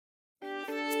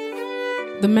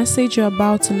The message you're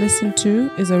about to listen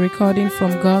to is a recording from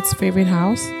God's favorite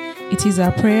house. It is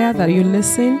our prayer that you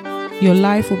listen, your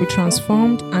life will be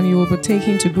transformed, and you will be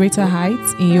taken to greater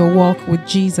heights in your walk with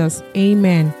Jesus.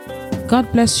 Amen.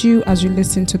 God bless you as you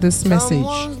listen to this message.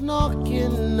 Someone's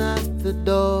knocking at the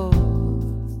door.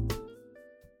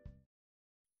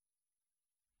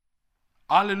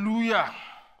 Hallelujah.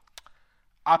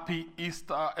 Happy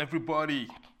Easter, everybody.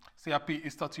 Say happy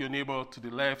Easter to your neighbor to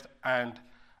the left and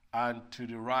to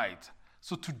the right.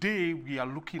 So today we are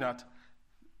looking at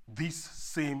this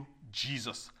same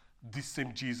Jesus.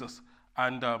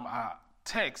 And our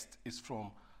text is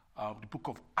from the book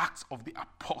of Acts of the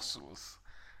Apostles,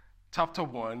 chapter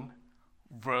 1,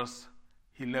 verse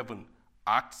 11.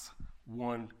 Acts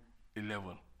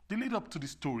 1:11. The lead up to the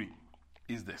story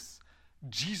is this.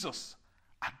 Jesus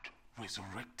had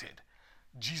resurrected.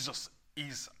 Jesus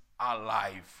is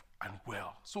alive and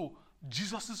well. So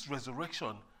Jesus'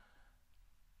 resurrection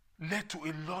led to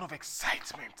a lot of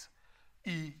excitement.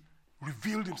 He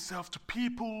revealed himself to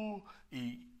people.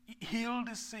 He healed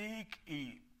the sick.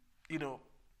 He,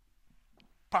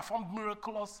 performed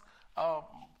miraculous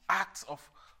acts of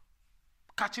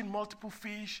catching multiple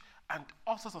fish and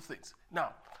all sorts of things.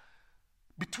 Now,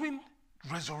 between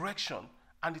resurrection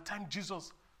and the time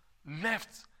Jesus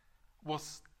left,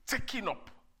 was taken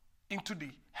up into the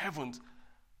heavens,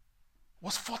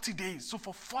 was 40 days. So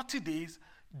for 40 days,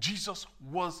 Jesus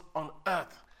was on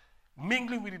earth,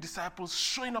 mingling with the disciples,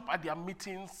 showing up at their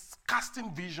meetings, casting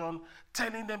vision,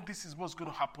 telling them this is what's going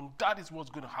to happen, that is what's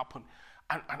going to happen,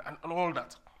 and all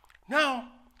that. Now,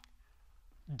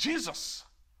 Jesus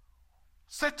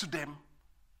said to them,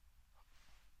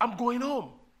 I'm going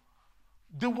home.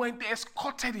 They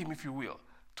escorted him, if you will,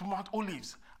 to Mount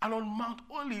Olives. And on Mount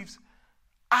Olives,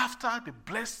 after the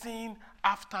blessing,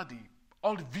 after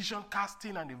all the vision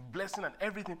casting and the blessing and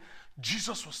everything,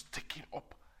 Jesus was taken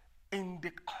up in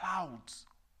the clouds.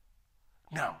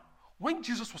 Now, when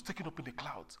Jesus was taken up in the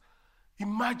clouds,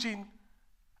 imagine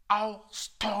how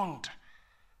stunned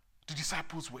the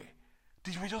disciples were.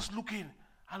 They were just looking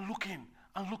and looking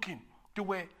and looking. They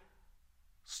were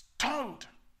stunned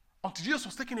until Jesus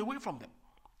was taken away from them.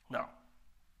 Now,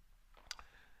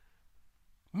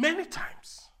 many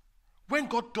times, when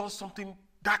God does something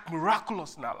that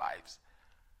miraculous in our lives,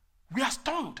 we are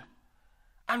stunned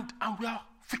and we are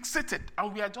fixated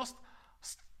and we are just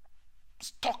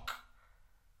stuck.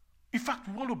 In fact,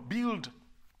 we want to build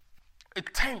a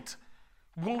tent.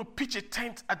 We want to pitch a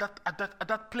tent at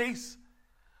that place.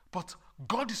 But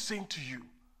God is saying to you,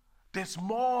 there's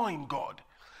more in God.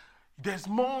 There's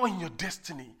more in your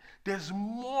destiny. There's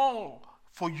more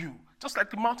for you. Just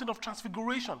like the mountain of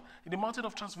transfiguration. In the mountain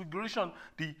of transfiguration,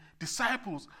 the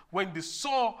disciples, when they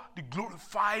saw the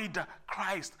glorified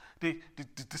Christ, they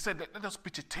said, let us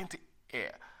pitch a tent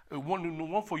here.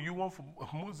 One for you, one for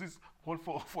Moses, one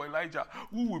for Elijah.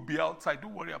 Who will be outside?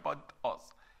 Don't worry about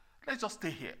us. Let's just stay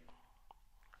here.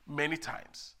 Many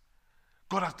times,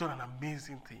 God has done an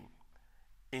amazing thing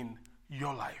in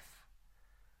your life.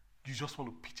 You just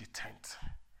want to pitch a tent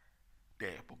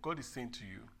there. But God is saying to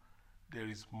you, there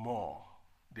is more.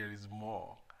 There is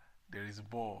more. There is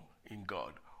more in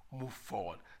God. Move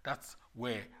forward. That's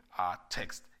where our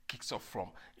text kicks off from.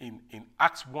 In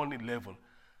Acts 1:11,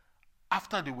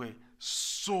 after they were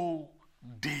so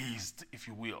dazed, if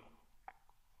you will,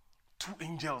 two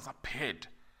angels appeared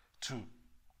to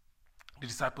the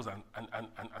disciples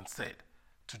and said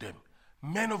to them,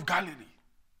 Men of Galilee,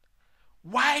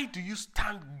 why do you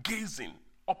stand gazing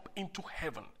up into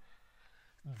heaven?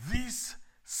 This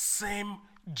same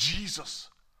Jesus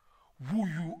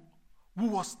who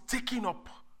was taken up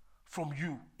from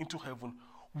you into heaven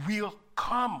will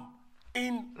come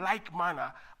in like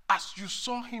manner as you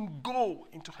saw him go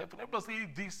into heaven. Everybody say,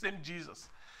 this same Jesus.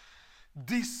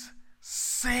 This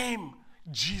same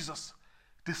Jesus.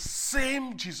 The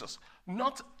same Jesus.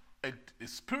 Not a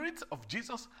spirit of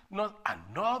Jesus, not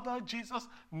another Jesus,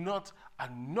 not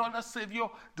another Savior.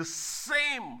 The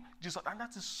same Jesus. And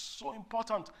that is so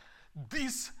important.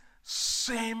 This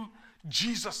same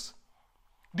Jesus,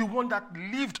 the one that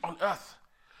lived on earth,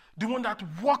 the one that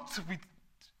walked with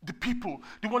the people,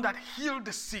 the one that healed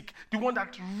the sick, the one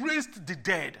that raised the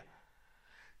dead.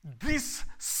 This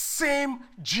same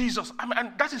Jesus,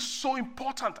 and that is so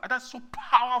important, and that's so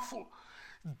powerful.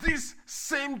 This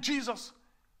same Jesus,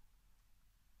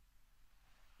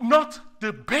 not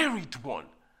the buried one,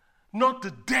 not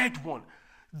the dead one.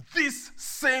 This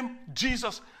same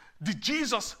Jesus, the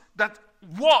Jesus that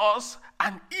was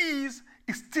and is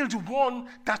still the one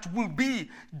that will be.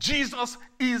 Jesus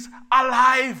is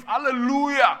alive.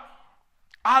 Hallelujah.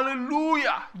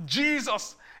 Hallelujah.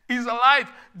 Jesus is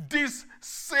alive. This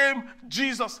same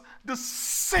Jesus, the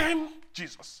same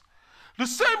Jesus, the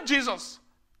same Jesus,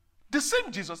 the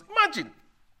same Jesus. Imagine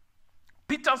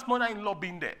Peter's mother-in-law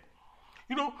being there.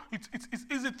 You know, it's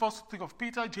easy for us to think of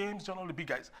Peter, James, John, all the big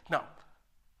guys. Now,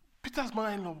 Peter's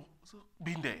mother-in-law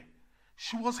being there,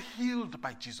 she was healed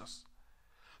by Jesus.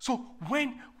 So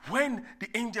when the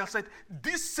angel said,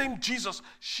 this same Jesus,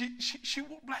 she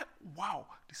was like, wow,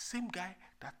 the same guy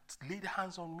that laid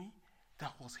hands on me,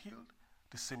 that was healed,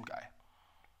 the same guy.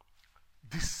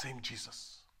 This same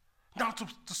Jesus. Now to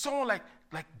someone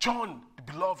like John, the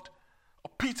beloved,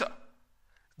 or Peter,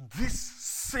 this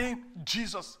same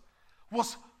Jesus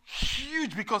was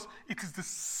huge because it is the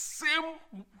same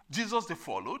Jesus they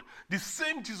followed, the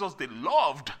same Jesus they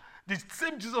loved, the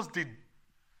same Jesus they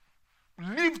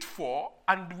lived for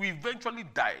and we eventually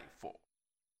die for.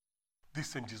 This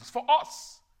same Jesus. For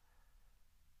us,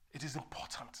 it is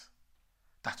important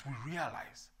that we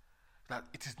realize that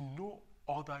it is no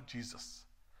other Jesus.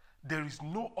 There is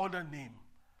no other name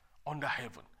under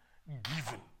heaven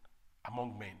given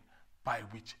among men by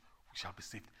which we shall be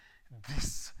saved.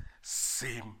 This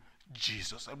same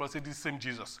Jesus. Everybody say this same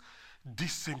Jesus.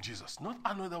 This same Jesus. Not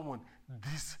another one.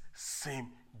 This same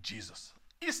Jesus.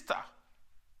 Easter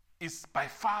is by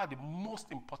far the most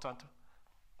important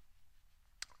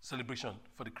celebration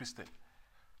for the Christian.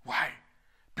 Why?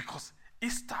 Because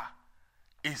Easter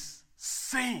is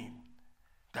saying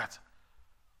that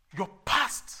your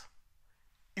past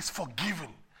is forgiven.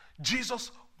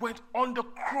 Jesus went on the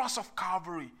cross of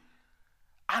Calvary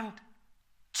and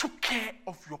took care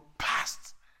of your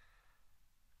past.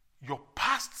 Your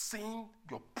past sin,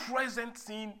 your present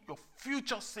sin, your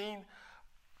future sin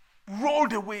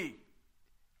rolled away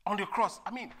on the cross.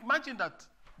 I mean, imagine that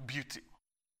beauty.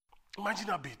 Imagine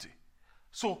that beauty.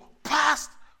 So, past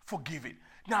forgiven.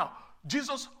 Now,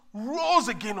 Jesus rose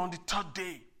again on the third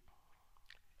day.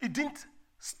 He didn't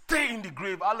stay in the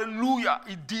grave. Hallelujah.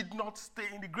 He did not stay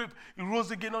in the grave. He rose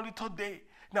again on the third day.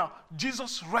 Now,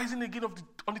 Jesus rising again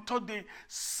on the third day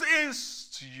says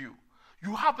to you,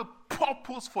 you have a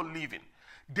purpose for living.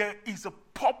 There is a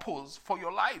purpose for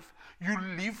your life. You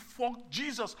live for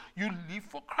Jesus. You live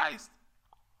for Christ.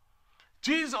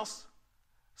 Jesus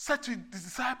said to his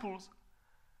disciples,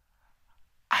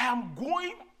 I am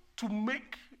going to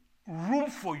make room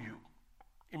for you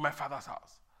in my Father's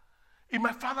house. In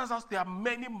my Father's house, there are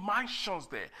many mansions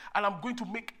there, and I'm going to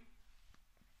make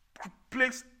a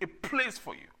place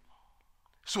for you.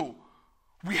 So,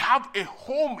 we have a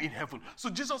home in heaven. So,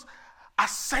 Jesus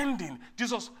ascending,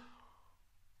 Jesus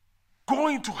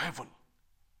going to heaven,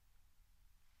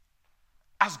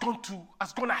 has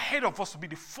gone ahead of us to be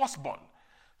the firstborn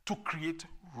to create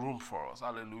room for us.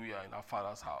 Hallelujah, in our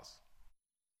Father's house.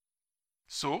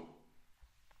 So,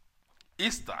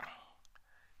 Easter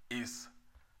is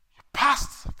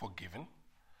past forgiven,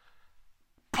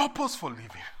 purpose for living,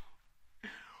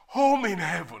 home in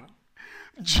heaven.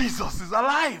 Jesus is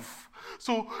alive.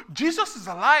 So Jesus is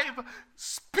alive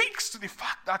speaks to the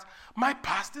fact that my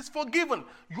past is forgiven.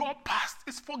 Your past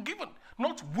is forgiven.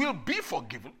 Not will be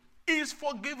forgiven, is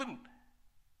forgiven.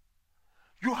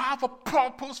 You have a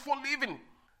purpose for living.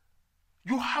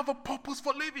 You have a purpose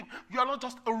for living. You are not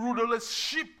just a rudderless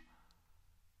ship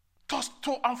tossed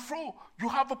to and fro. You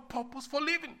have a purpose for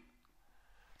living.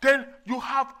 Then you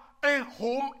have a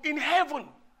home in heaven.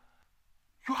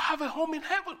 You have a home in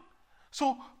heaven.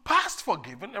 So, past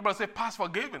forgiven, everybody say past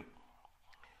forgiven.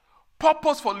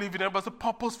 Purpose for living, everybody say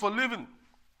purpose for living.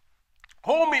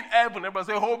 Home in heaven,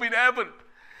 everybody say home in heaven.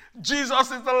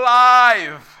 Jesus is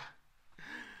alive.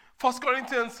 1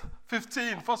 Corinthians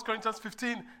 15,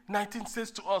 19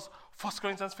 says to us, 1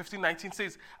 Corinthians 15, 19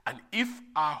 says, and if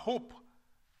our hope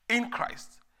in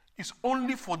Christ is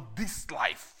only for this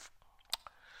life,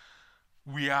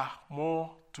 we are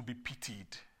more to be pitied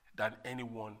than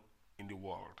anyone in the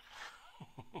world.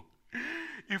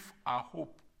 If our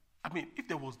hope, if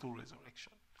there was no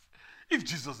resurrection, if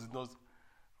Jesus did not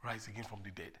rise again from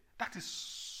the dead, that is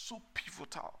so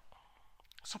pivotal.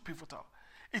 So pivotal.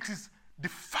 It is the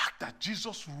fact that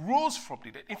Jesus rose from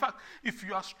the dead. In fact, if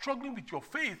you are struggling with your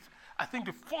faith, I think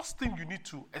the first thing you need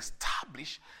to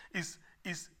establish is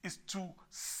to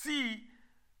see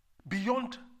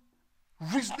beyond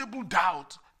reasonable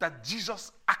doubt that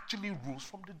Jesus actually rose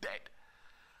from the dead.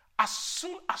 As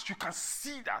soon as you can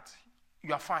see that,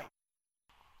 you are fine.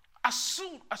 As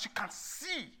soon as you can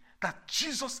see that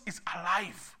Jesus is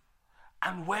alive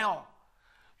and well,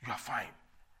 you are fine.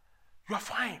 You are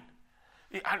fine.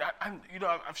 And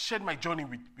I've shared my journey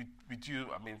with you.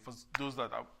 For those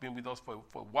that have been with us for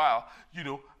a while,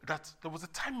 that there was a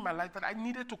time in my life that I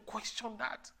needed to question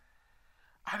that.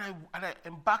 And I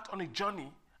embarked on a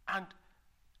journey, And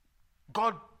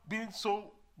God being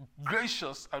so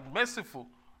gracious and merciful,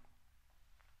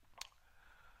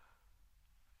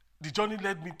 the journey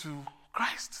led me to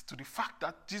Christ, to the fact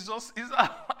that Jesus is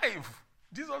alive.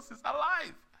 Jesus is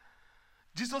alive.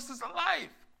 Jesus is alive.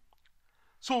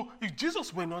 So if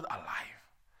Jesus were not alive,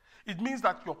 it means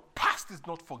that your past is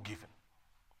not forgiven.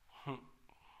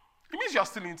 It means you are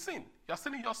still in sin. You are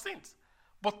still in your sins.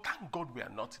 But thank God we are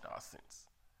not in our sins.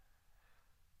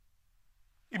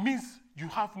 It means you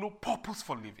have no purpose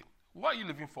for living. What are you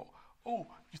living for? Oh,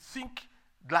 you think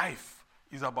life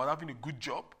is about having a good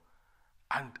job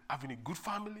and having a good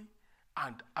family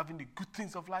and having the good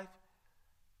things of life?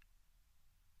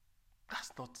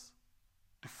 That's not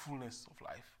the fullness of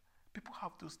life. People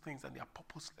have those things and they are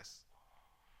purposeless.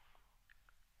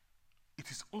 It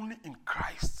is only in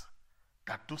Christ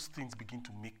that those things begin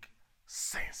to make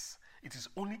sense. It is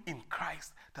only in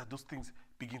Christ that those things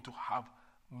begin to have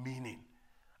meaning.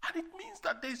 And it means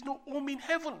that there is no home in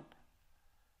heaven.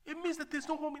 It means that there's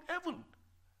no home in heaven.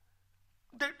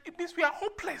 It means we are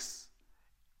hopeless.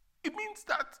 It means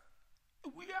that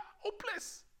we are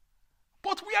hopeless.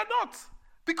 But we are not.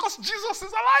 Because Jesus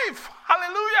is alive.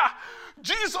 Hallelujah.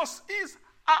 Jesus is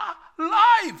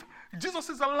alive. Jesus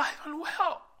is alive and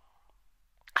well.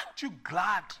 Aren't you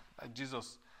glad that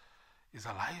Jesus is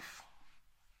alive?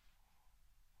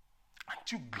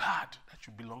 Aren't you glad that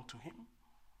you belong to him?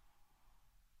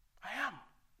 I am.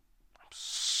 I'm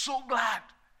so glad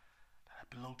that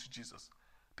I belong to Jesus.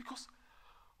 Because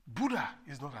Buddha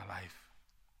is not alive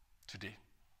today.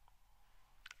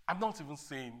 I'm not even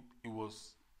saying it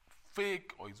was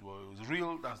fake or it was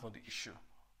real. That's not the issue.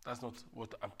 That's not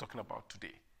what I'm talking about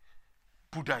today.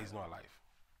 Buddha is not alive.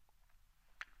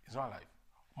 He's not alive.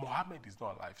 Muhammad is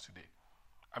not alive today.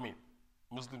 I mean,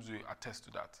 Muslims will attest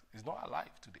to that. He's not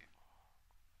alive today.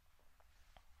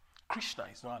 Krishna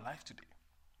is not alive today.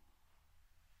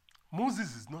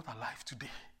 Moses is not alive today.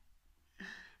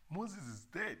 Moses is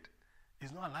dead.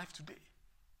 He's not alive today.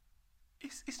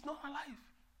 He's not alive.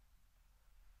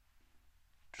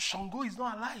 Shango is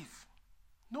not alive.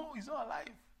 No, he's not alive.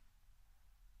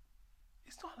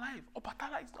 He's not alive.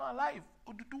 Obatala is not alive.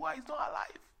 Oduduwa is not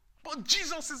alive. But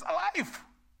Jesus is alive.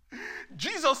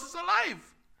 Jesus is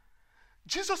alive.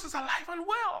 Jesus is alive and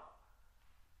well.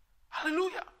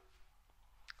 Hallelujah.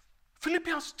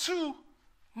 Philippians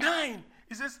 2:9,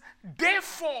 it says,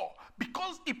 therefore,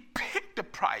 because he paid the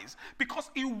price,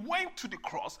 because he went to the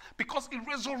cross, because he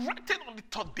resurrected on the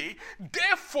third day,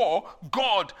 therefore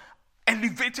God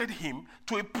elevated him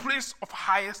to a place of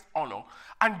highest honor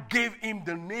and gave him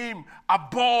the name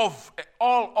above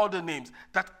all other names,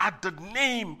 that at the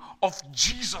name of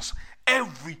Jesus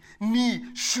every knee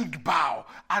should bow.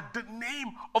 At the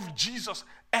name of Jesus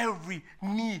every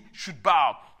knee should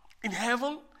bow. In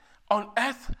heaven, on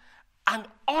earth, and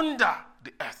under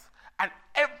the earth. And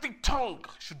every tongue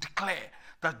should declare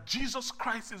that Jesus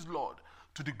Christ is Lord,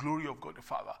 to the glory of God the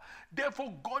Father.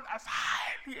 Therefore, God has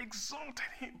highly exalted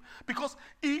him because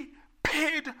he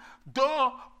paid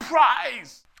the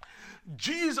price.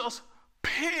 Jesus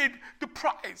paid the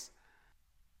price.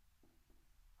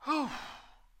 Oh,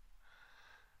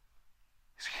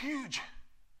 it's huge.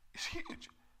 It's huge.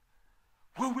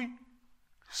 When we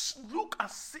look and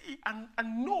see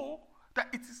and know that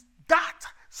it is that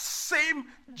same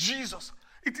Jesus,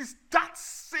 it is that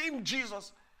same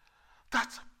Jesus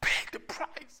that paid the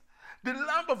price. The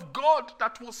Lamb of God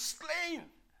that was slain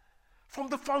from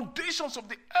the foundations of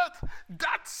the earth,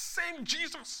 that same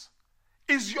Jesus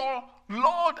is your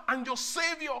Lord and your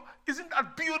Savior. Isn't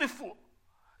that beautiful?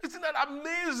 Isn't that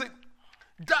amazing?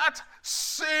 That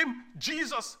same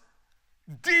Jesus,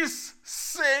 this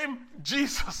same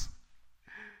Jesus,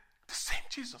 the same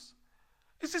Jesus,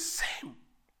 is the same.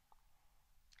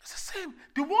 It's the same.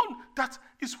 The one that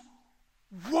is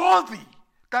worthy,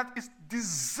 that is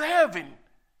deserving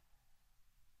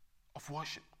of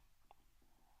worship.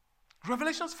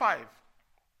 Revelations 5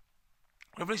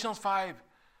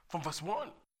 from verse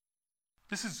 1.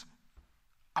 This is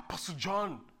Apostle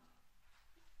John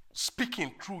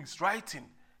speaking through his writing.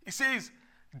 He says,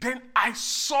 then I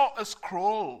saw a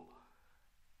scroll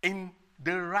in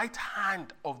the right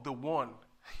hand of the one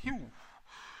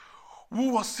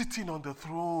who was sitting on the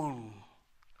throne.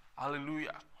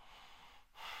 Hallelujah.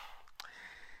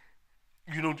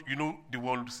 You know the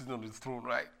one sitting on the throne,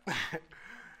 right?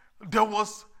 There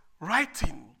was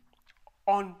writing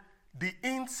on the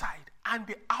inside and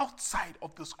the outside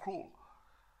of the scroll.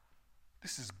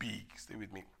 This is big, stay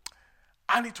with me.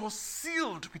 And it was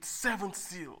sealed with 7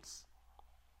 seals.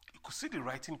 You could see the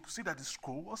writing, you could see that the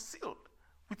scroll was sealed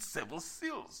with 7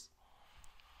 seals.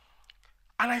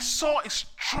 And I saw a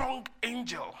strong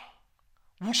angel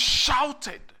who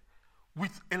shouted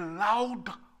with a loud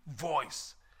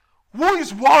voice, "Who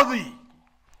is worthy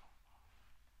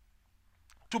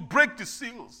to break the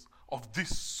seals of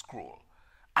this scroll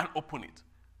and open it?"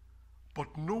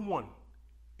 But no one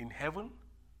in heaven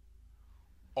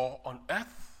or on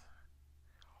earth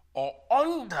or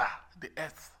under the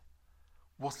earth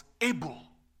was able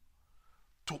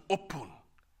to open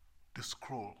the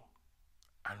scroll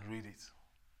and read it.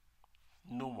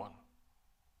 No one,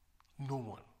 no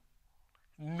one,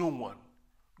 no one,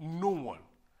 no one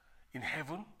in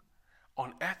heaven,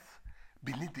 on earth,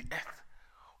 beneath the earth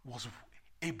was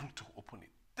able to open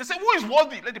it. They say, "Who is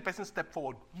worthy?" Let the person step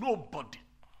forward. Nobody.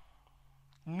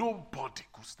 Nobody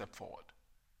could step forward.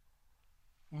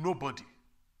 Nobody.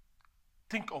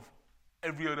 Think of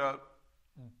every other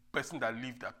person that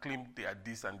lived that claimed they are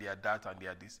this and they are that and they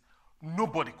are this.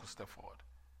 Nobody could step forward.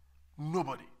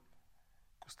 Nobody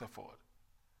could step forward.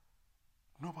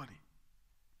 Nobody.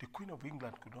 The Queen of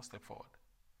England could not step forward.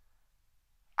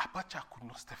 Abacha could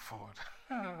not step forward.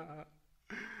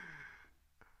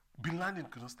 Bin Laden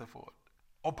could not step forward.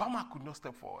 Obama could not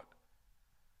step forward.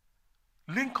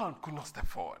 Lincoln could not step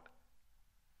forward.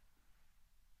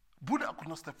 Buddha could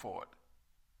not step forward.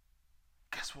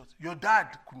 Guess what? Your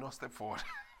dad could not step forward.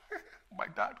 My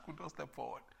dad could not step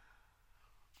forward.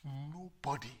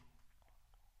 Nobody.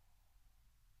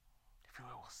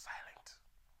 Everywhere was silent.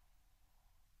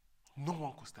 No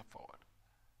one could step forward.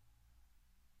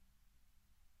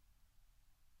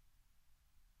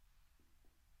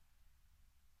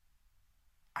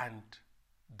 And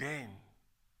then,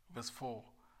 verse 4,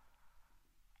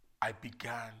 I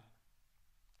began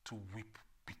to weep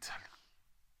bitterly.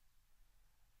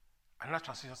 Another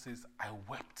translation says, I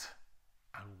wept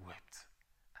and wept.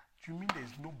 Do you mean there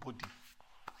is nobody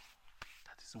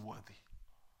that is worthy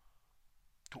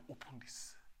to open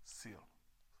this seal,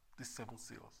 these 7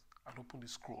 seals, and open the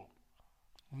scroll?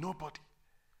 Nobody.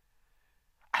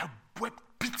 I wept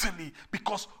bitterly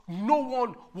because no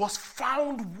one was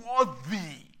found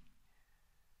worthy.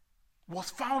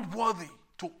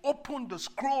 To open the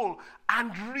scroll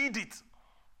and read it.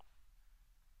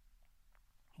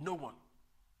 No one.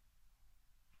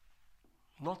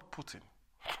 Not Putin.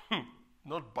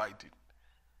 Not Biden.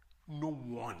 No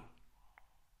one.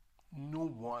 No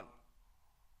one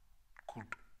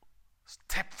could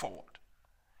step forward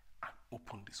and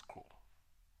open the scroll.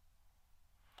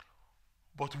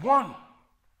 But one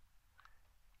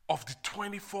of the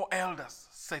 24 elders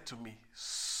said to me,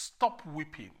 "Stop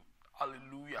weeping."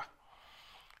 Hallelujah.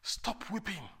 Stop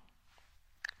weeping.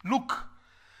 Look,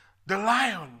 the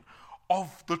Lion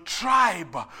of the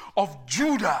tribe of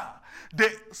Judah, the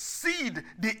seed,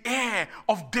 the heir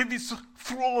of David's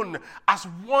throne, has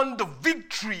won the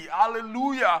victory.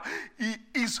 Hallelujah. He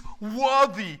is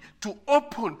worthy to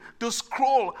open the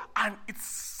scroll and its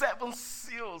 7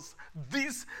 seals.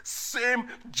 This same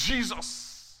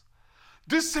Jesus.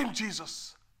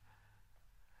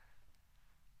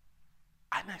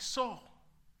 And I saw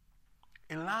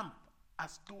a lamb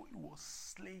as though it was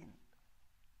slain,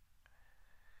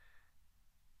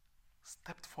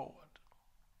 stepped forward,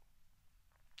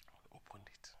 and opened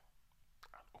it.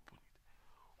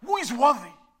 Who is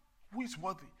worthy? Who is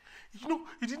worthy? You know,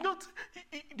 he did not,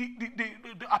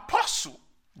 the apostle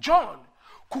John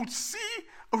could see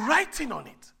writing on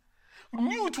it. He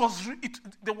knew it was,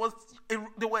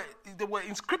 there were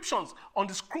inscriptions on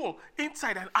the scroll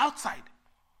inside and outside.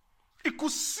 He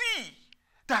could see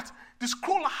that the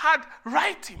scroll had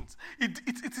writings.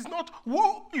 It is not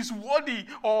who is worthy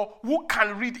or who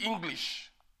can read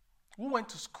English, who went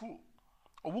to school,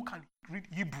 or who can read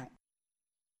Hebrew.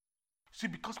 See,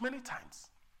 because many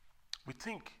times we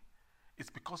think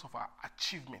it's because of our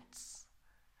achievements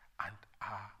and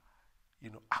our,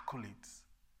 accolades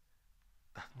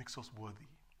that makes us worthy.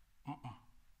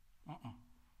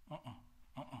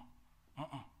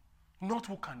 Not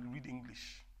who can read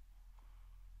English.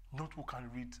 Not who can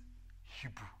read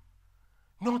Hebrew.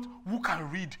 Not who can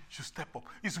read should step up.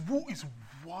 It's who is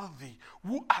worthy,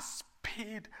 who has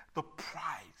paid the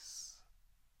price.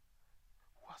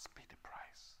 Who has paid the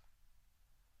price.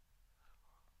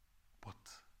 But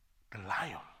the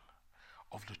Lion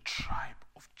of the tribe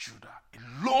of Judah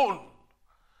alone,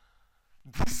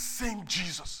 this same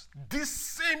Jesus, the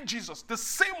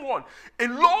same one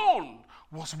alone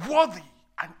was worthy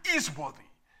and is worthy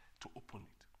to open it.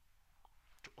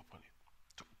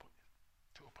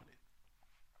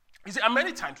 You see, and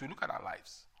many times we look at our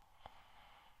lives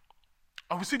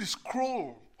and we see the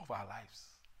scroll of our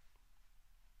lives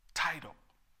tied up.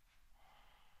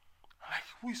 Like,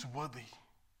 who is worthy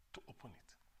to open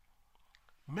it?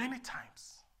 Many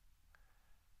times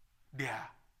there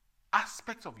are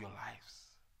aspects of your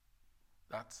lives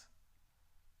that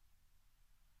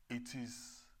it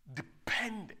is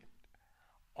dependent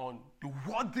on the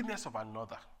worthiness of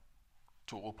another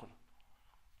to open.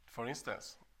 For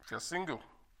instance, if you're single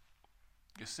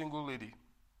lady,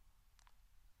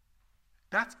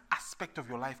 that aspect of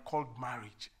your life called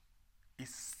marriage is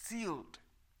sealed.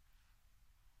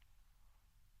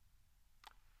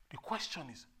 The question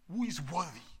is, who is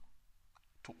worthy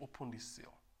to open this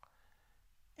seal?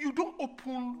 You don't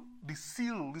open the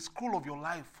seal, the scroll of your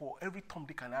life for every Tom,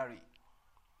 Dick, and Harry.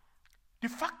 The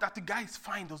fact that the guy is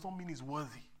fine does not mean he's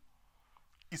worthy.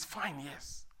 He's fine,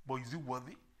 yes, but is he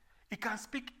worthy? He can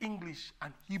speak English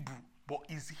and Hebrew, but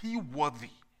is he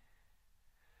worthy?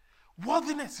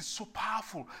 Worthiness is so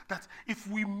powerful that if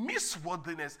we miss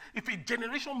worthiness, if a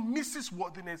generation misses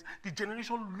worthiness, the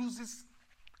generation loses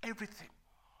everything.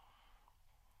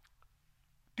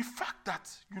 The fact that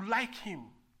you like him,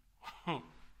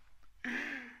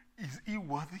 is he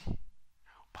worthy?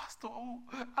 Pastor, oh,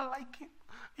 I like him.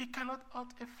 He cannot hurt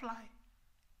a fly.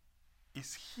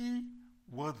 Is he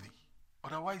worthy?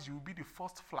 Otherwise, you will be the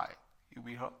first fly he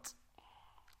will hurt.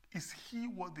 Is he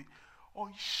worthy? Or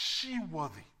is she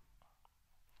worthy?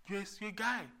 Yes, you're a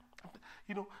guy.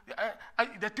 You know, there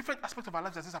are different aspects of our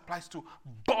lives that this applies to.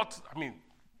 But, I mean,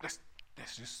 let's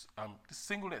use the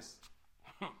singleness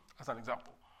as an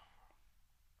example.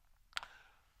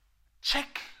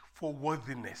 Check for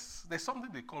worthiness. There's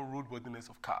something they call roadworthiness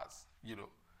of cars, you know.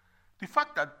 The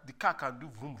fact that the car can do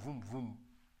vroom, vroom, vroom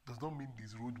does not mean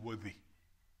it's roadworthy.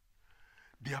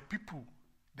 There are people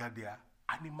that they are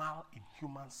animal in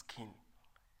human skin.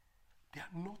 They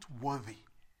are not worthy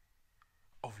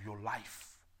of your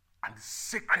life and the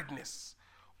sacredness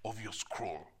of your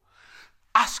scroll.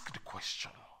 Ask the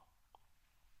question,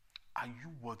 are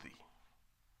you worthy?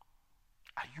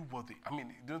 Are you worthy? I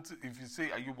mean, if you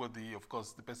say, are you worthy, of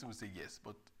course, the person will say yes,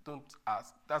 but don't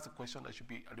ask. That's a question that should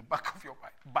be at the back of your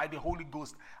mind. By the Holy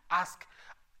Ghost, ask,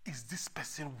 is this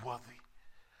person worthy?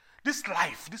 This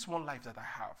life, this one life that I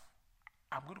have,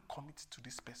 I'm going to commit to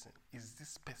this person. Is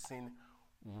this person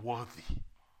worthy?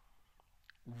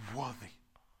 Worthy.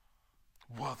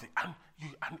 Worthy.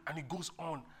 And it goes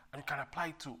on, and you can apply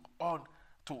it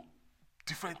to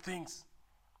different things.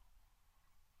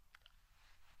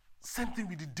 Same thing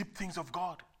with the deep things of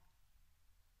God.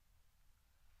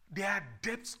 There are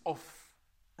depths of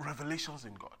revelations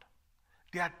in God.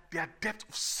 There are depths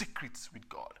of secrets with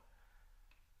God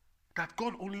that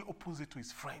God only opens it to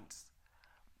his friends.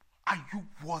 Are you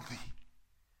worthy?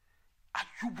 Are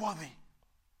you worthy?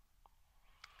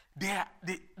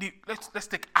 Let's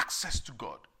take access to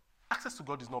God. Access to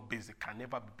God is not basic, can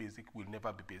never be basic, will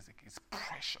never be basic. It's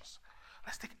precious.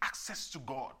 Let's take access to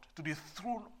God, to the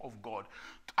throne of God,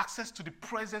 access to the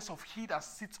presence of he that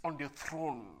sits on the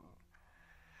throne.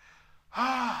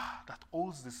 That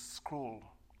holds the scroll.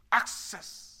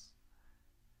 Access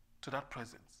to that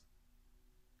presence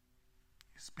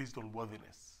is based on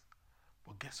worthiness.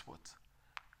 But guess what?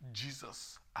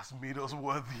 Jesus has made us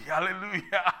worthy.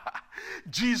 Hallelujah.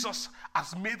 Jesus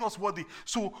has made us worthy.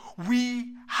 So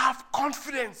we have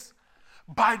confidence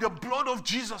by the blood of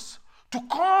Jesus to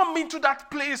come into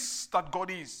that place that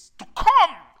God is. To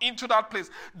come into that place.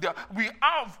 We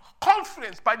have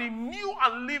confidence by the new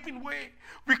and living way.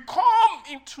 We come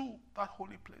into that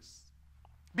holy place.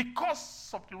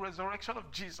 Because of the resurrection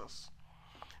of Jesus.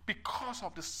 Because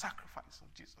of the sacrifice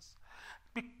of Jesus.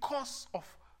 Because of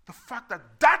the fact that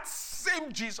that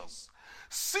same Jesus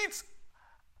sits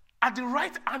at the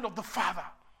right hand of the Father.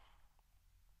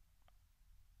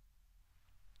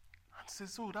 And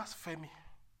says, oh, that's Femi.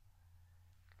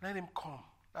 Let him come.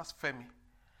 That's Femi.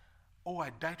 Oh,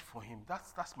 I died for him.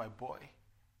 That's my boy.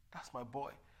 That's my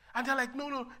boy. And they're like,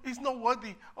 no, he's not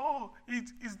worthy. Oh,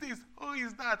 he's this. Oh,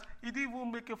 he's that. He didn't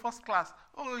even make a first class.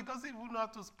 Oh, he doesn't even know how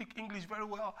to speak English very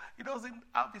well. He doesn't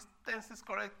have his tenses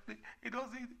correctly. He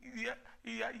doesn't, yeah.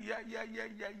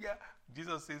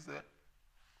 Jesus says,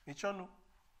 Michonu,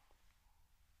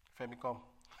 Femi, come.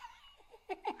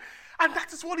 And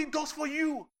that is what he does for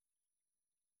you.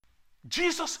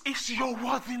 Jesus is your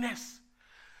worthiness.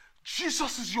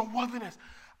 Jesus is your worthiness.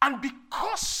 And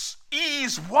because he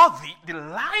is worthy, the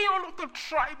Lion of the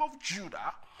tribe of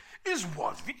Judah is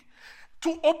worthy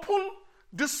to open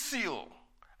the seal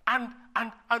and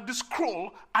the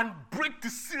scroll and break the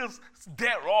seals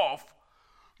thereof.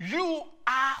 You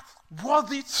are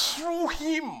worthy through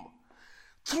him.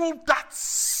 Through that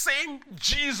same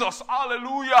Jesus.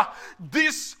 Hallelujah.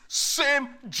 This same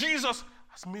Jesus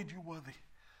has made you worthy.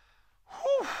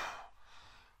 Whew.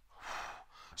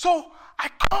 So I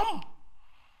come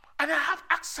and I have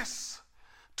access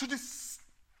to the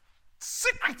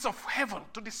secrets of heaven,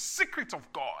 to the secrets of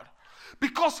God.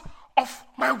 because of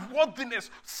my worthiness.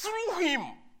 Through him,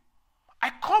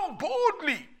 I come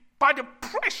boldly by the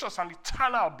precious and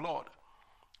eternal blood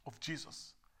of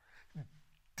Jesus.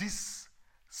 This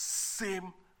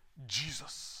same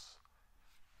Jesus.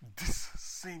 This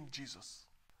same Jesus.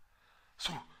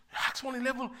 So, Acts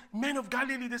 1:11, men of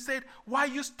Galilee, they said, why are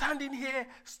you standing here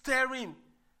staring?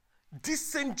 This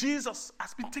same Jesus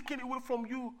has been taken away from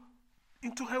you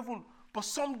into heaven, but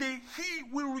someday he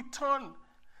will return.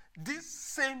 This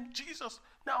same Jesus.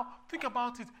 Now, think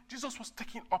about it. Jesus was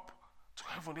taken up to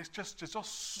heaven. There's just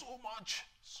so much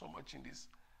in this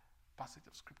passage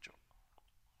of scripture.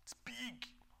 It's big.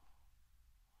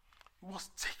 He was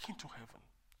taken to heaven.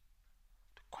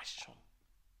 The question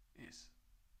is,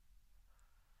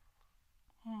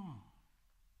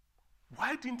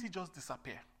 why didn't he just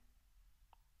disappear?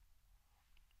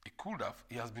 He could have.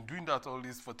 He has been doing that all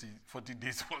these 40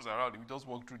 days he was around. He would just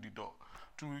walk through the door,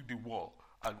 through the wall,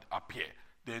 and appear.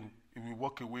 Then he will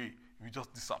walk away. He will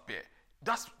just disappear.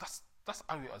 That's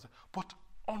how he was. But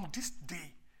on this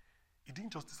day, he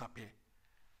didn't just disappear.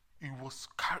 He was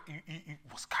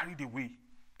carried away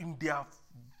in their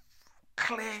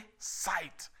clear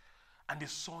sight, and they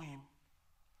saw him.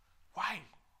 Why?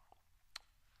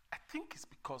 I think it's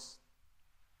because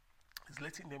he's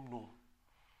letting them know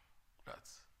that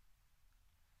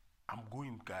I'm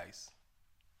going, guys,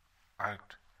 and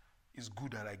it's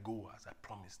good that I go as I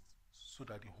promised, so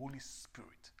that the Holy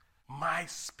Spirit, my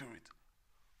spirit,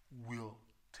 will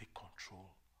take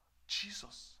control.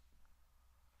 Jesus'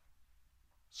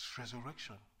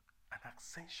 resurrection and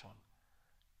ascension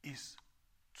is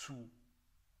to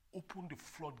open the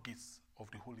floodgates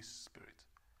of the Holy Spirit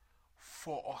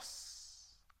for us,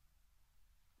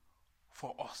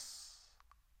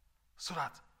 so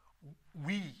that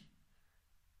we,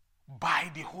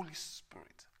 by the Holy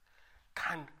Spirit,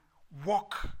 can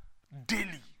walk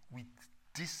daily with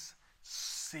this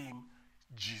same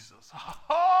Jesus.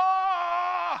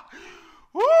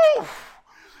 Woo!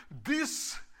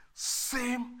 This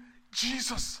same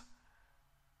Jesus.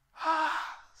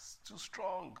 It's too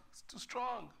strong. It's too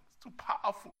strong. It's too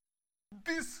powerful.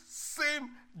 This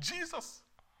same Jesus.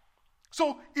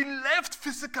 So he left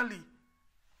physically.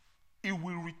 He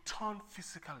will return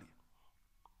physically.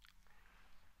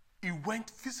 He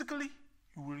went physically.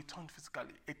 He will return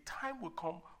physically. A time will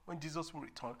come when Jesus will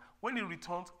return. When he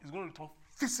returns, he's going to return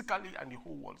physically, and the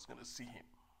whole world is going to see him.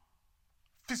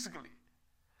 Physically.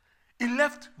 He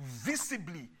left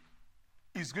visibly.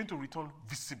 He's going to return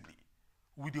visibly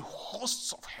with the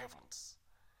hosts of heavens,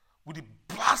 with the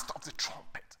blast of the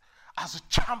trumpet. As a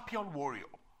champion warrior,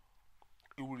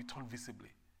 he will return visibly.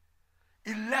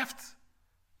 He left.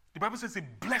 The Bible says he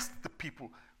blessed the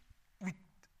people. With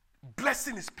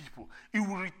blessing his people, he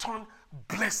will return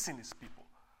blessing his people.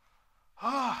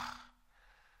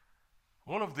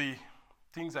 One of the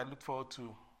things I look forward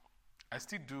to, I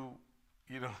still do,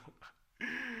 and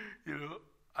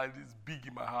it's big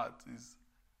in my heart, is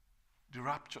the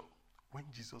rapture. When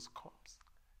Jesus comes,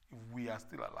 if we are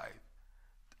still alive,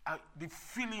 the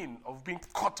feeling of being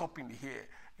caught up in the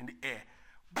air,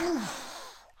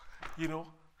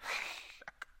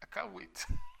 I can't wait.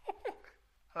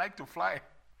 I like to fly.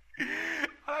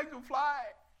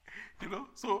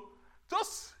 So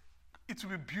just, it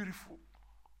will be beautiful.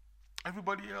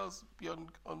 Everybody else be on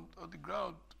the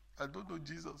ground. I don't know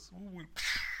Jesus. Who will,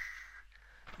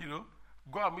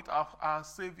 go and meet our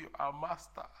Savior, our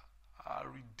Master, our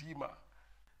Redeemer.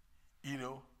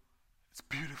 It's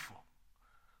beautiful.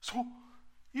 So,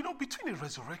 between the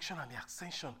resurrection and the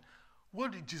ascension,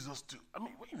 what did Jesus do? I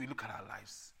mean, when we look at our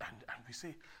lives and we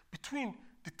say, between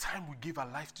the time we give our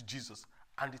life to Jesus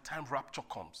and the time rapture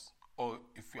comes, or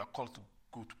if we are called to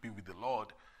go to be with the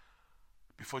Lord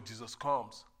before Jesus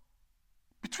comes,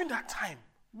 between that time,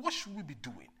 what should we be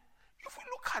doing? If we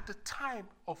look at the time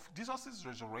of Jesus'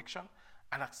 resurrection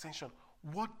and ascension,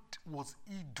 what was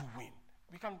he doing?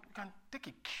 We can take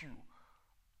a cue,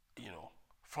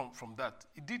 from that.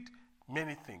 He did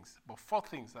many things, but 4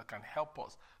 things that can help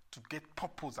us to get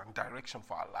purpose and direction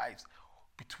for our lives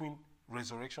between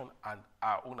resurrection and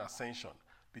our own ascension,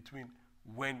 between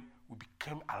when we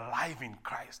became alive in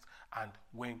Christ and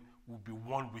when we'll be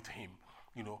one with him,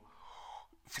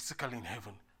 physically in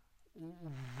heaven.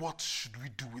 What should we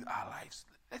do with our lives?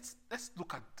 Let's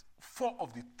look at 4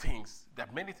 of the things. There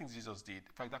are many things Jesus did.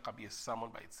 In fact, that can be a sermon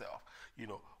by itself,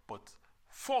 but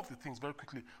 4 of the things very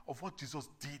quickly of what Jesus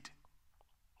did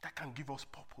that can give us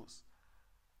purpose.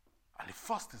 And the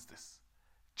first is this: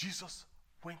 Jesus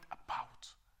went about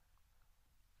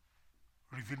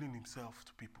revealing himself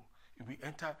to people. If we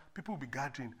enter, people will be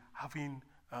gathering, having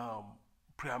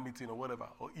prayer meeting or whatever,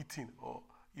 or eating, or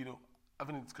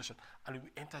having a discussion, and we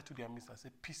enter to their midst and say,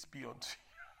 peace be unto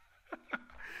you.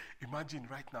 Imagine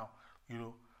right now,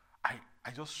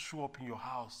 I just show up in your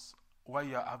house while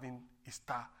you're having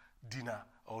Easter dinner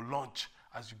or lunch.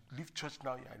 As you leave church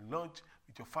now, you're at lunch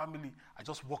with your family. I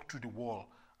just walk through the wall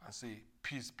and say,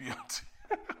 peace be unto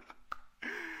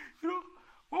you.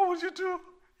 What would you do? Are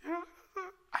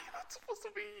you not supposed to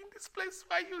be in this place?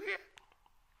 Why are you here?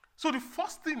 So the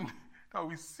first thing that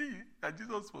we see that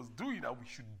Jesus was doing and we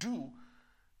should do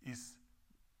is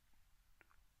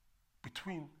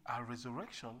between our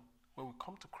resurrection when we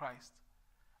come to Christ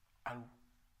and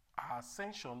our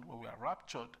ascension when we are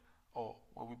raptured or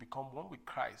when we become one with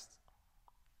Christ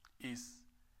is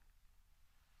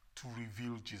to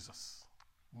reveal Jesus,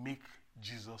 make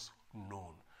Jesus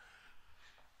known.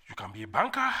 You can be a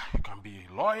banker, you can be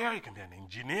a lawyer, you can be an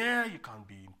engineer, you can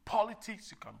be in politics,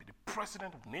 you can be the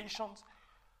president of nations.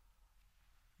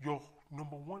 Your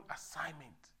number one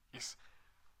assignment is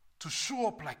to show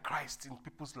up like Christ in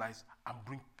people's lives and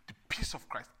bring the peace of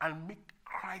Christ and make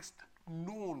Christ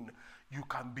known. You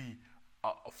can be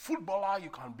a footballer, you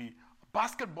can be a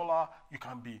basketballer, you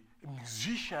can be a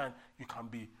musician, you can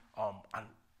be and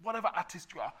whatever artist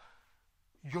you are.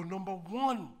 Your number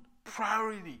one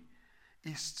priority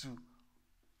is to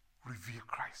reveal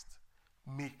Christ,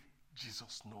 make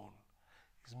Jesus known.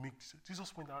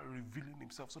 Jesus went out revealing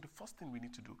himself. So the first thing we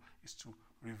need to do is to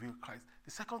reveal Christ.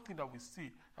 The second thing that we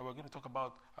see that we're going to talk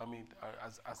about,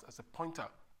 as a pointer,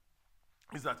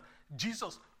 is that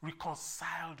Jesus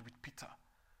reconciled with Peter.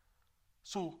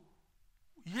 So,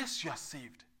 yes, you are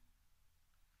saved.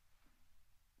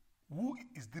 Who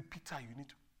is the Peter you need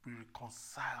to be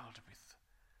reconciled with?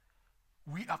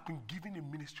 We have been given a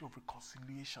ministry of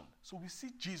reconciliation. So we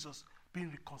see Jesus being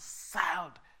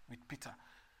reconciled with Peter.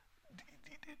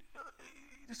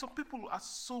 Some people are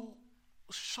so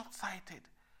short-sighted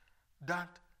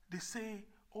that they say,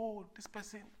 oh, this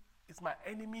person is my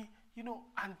enemy,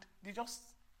 and they just,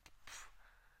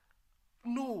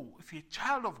 no, if you're a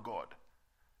child of God,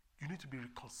 you need to be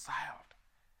reconciled.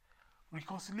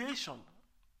 Reconciliation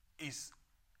is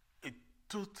a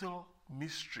total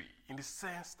mystery in the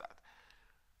sense that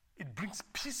it brings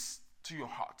peace to your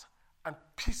heart and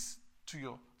peace to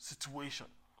your situation.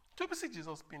 So we see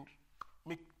Jesus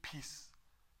make peace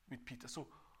with Peter. So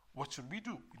what should we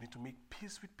do? We need to make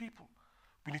peace with people.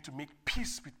 We need to make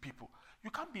peace with people.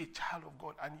 You can't be a child of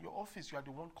God and in your office you are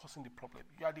the one causing the problem.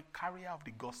 You are the carrier of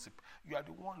the gossip. You are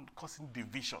the one causing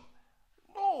division.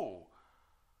 No.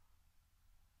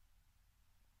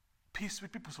 Peace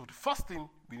with people. So the first thing,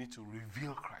 we need to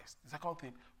reveal Christ. The second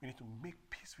thing, we need to make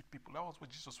peace with people. That was what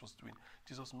Jesus was doing.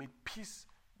 Jesus made peace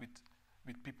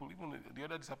with people. Even the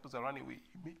other disciples that ran away,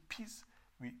 he made peace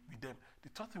with them. The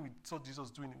third thing we saw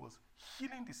Jesus doing was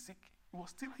healing the sick. He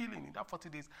was still healing in that 40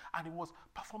 days, and he was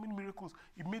performing miracles.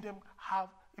 He made them have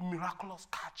a miraculous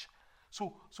catch.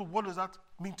 So what does that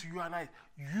mean to you and I?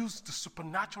 Use the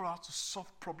supernatural to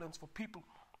solve problems for people.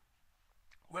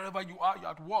 Wherever you are, you're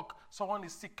at work, someone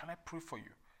is sick, can I pray for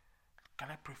you? Can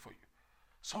I pray for you?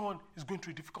 Someone is going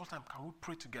through a difficult time, can we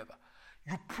pray together?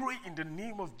 You pray in the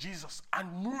name of Jesus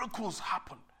and miracles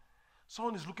happen.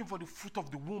 Someone is looking for the fruit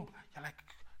of the womb, you're like,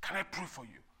 can I pray for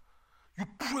you? You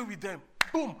pray with them,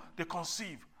 boom, they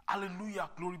conceive. Hallelujah,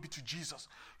 glory be to Jesus.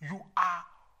 You are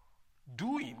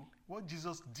doing what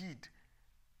Jesus did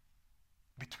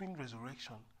between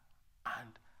resurrection and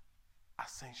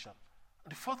ascension.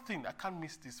 The fourth thing, I can't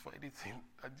miss this for anything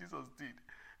that Jesus did,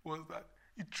 was that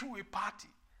he threw a party.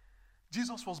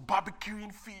 Jesus was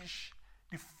barbecuing fish.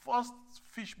 The first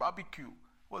fish barbecue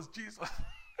was Jesus.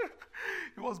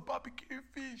 He was barbecuing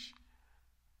fish.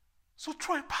 So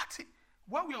throw a party.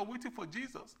 While we are waiting for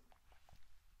Jesus,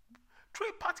 throw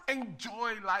a party,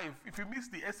 enjoy life. If you miss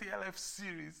the SALF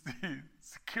series, the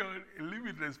Secure a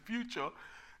Limitless Future,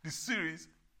 the series,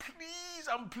 please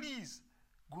and please,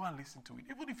 go and listen to it.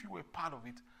 Even if you were part of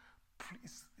it,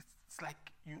 please, it's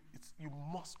like you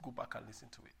must go back and listen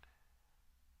to it.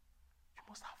 You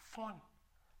must have fun.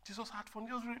 Jesus had fun.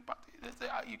 He was really party. They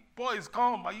say, hey, boys,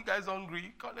 come. Are you guys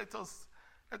hungry? Come, let us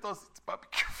eat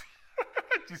barbecue.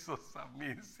 Jesus was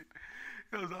amazing.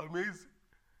 It was amazing.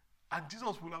 And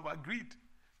Jesus would have agreed,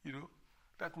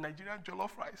 that Nigerian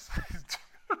jollof rice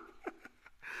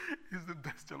is the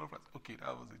best jollof rice. Okay, that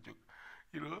was a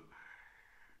joke.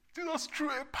 Jesus threw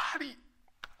a party.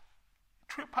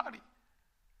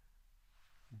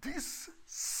 This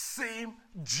same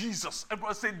Jesus,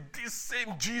 everyone say, this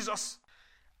same Jesus.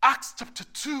 Acts chapter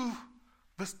 2,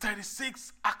 Verse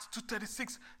 36, Acts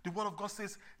 2:36, the word of God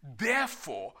says,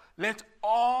 therefore, let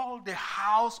all the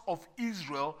house of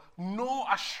Israel know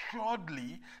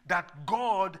assuredly that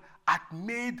God had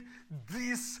made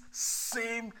this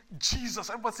same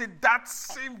Jesus. Everybody say, that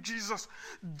same Jesus,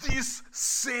 this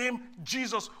same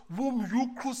Jesus, whom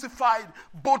you crucified,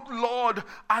 both Lord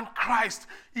and Christ.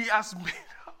 He has made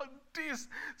this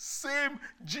same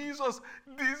Jesus,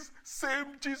 this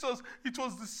same Jesus. It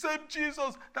was the same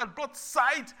Jesus that brought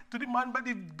sight to the man by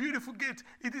the beautiful gate.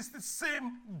 It is the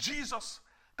same Jesus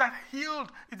that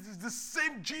healed. It is the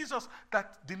same Jesus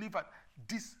that delivered.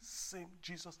 This same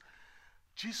Jesus.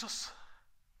 Jesus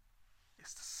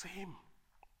is the same.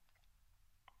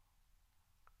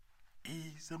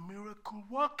 He's a miracle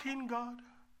working God.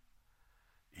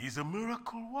 He's a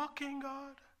miracle working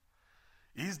God.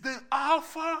 He's the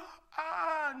Alpha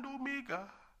and Omega.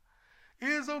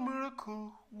 He's a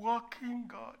miracle working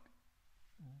God.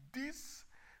 This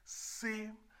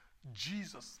same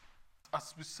Jesus.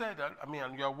 As we said, and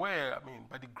you're aware,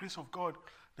 by the grace of God,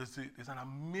 there's an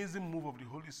amazing move of the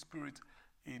Holy Spirit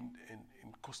in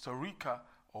Costa Rica.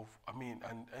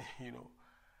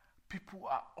 People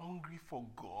are hungry for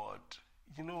God.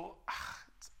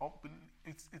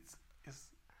 It's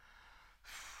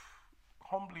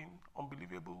humbling,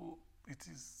 unbelievable. It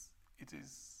is, it's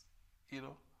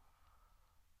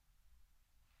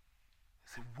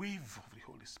a wave of the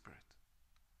Holy Spirit.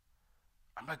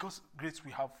 And by God's grace,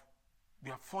 we have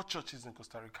 4 churches in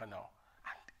Costa Rica now,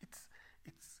 and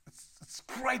it's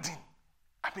spreading.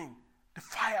 The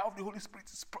fire of the Holy Spirit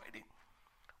is spreading.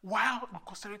 While in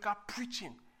Costa Rica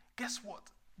preaching, guess what?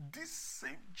 This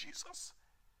same Jesus,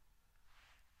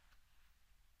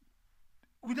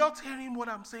 without hearing what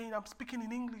I'm saying, I'm speaking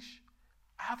in English.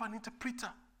 I have an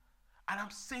interpreter, and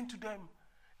I'm saying to them,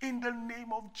 in the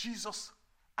name of Jesus,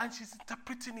 and she's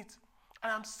interpreting it,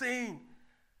 and I'm saying,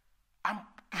 I'm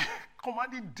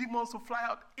commanding demons to fly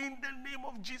out in the name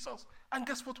of Jesus. And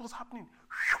guess what was happening?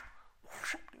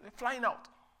 They're flying out.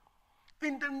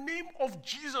 In the name of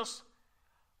Jesus,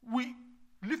 we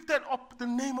lifted up the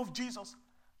name of Jesus,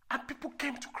 and people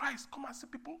came to Christ. Come and see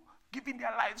people giving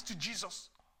their lives to Jesus.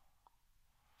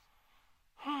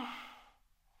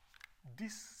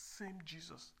 This same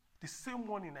Jesus, the same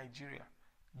one in Nigeria,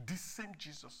 this same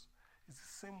Jesus is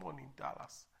the same one in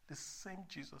Dallas. The same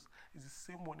Jesus is the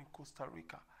same one in Costa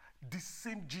Rica. This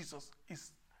same Jesus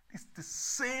is the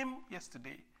same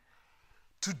yesterday,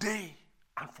 today,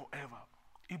 and forever.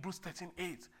 Hebrews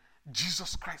 13:8.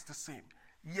 Jesus Christ the same,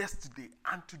 yesterday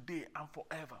and today and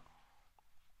forever.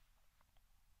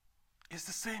 It's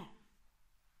the same.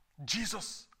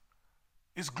 Jesus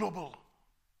is global.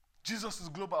 Jesus is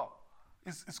global.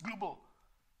 It's global.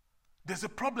 There's a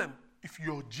problem if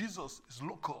your Jesus is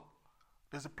local.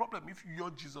 There's a problem if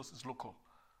your Jesus is local.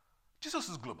 Jesus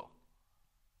is global.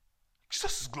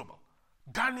 Jesus is global.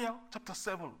 Daniel chapter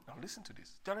 7. Now listen to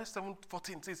this. Daniel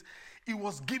 7:14 says, he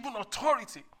was given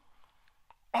authority,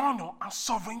 honor, and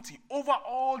sovereignty over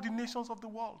all the nations of the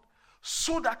world,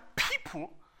 so that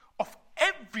people of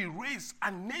every race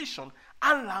and nation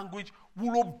and language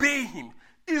will obey him.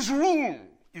 His rule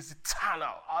is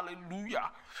eternal. Hallelujah.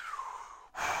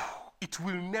 It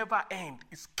will never end.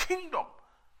 His kingdom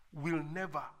will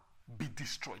never be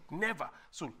destroyed. Never.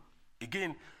 So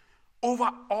again,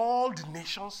 over all the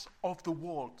nations of the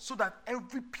world, so that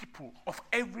every people of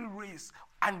every race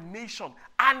and nation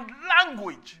and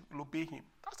language will obey him.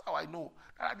 That's how I know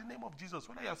that at the name of Jesus,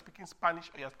 whether you're speaking Spanish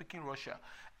or you're speaking Russia,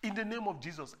 in the name of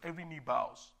Jesus, every knee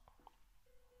bows.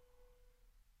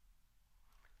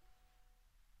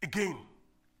 Again,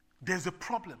 there's a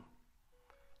problem.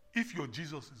 If your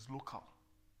Jesus is local,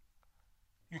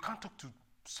 you can't talk to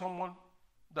someone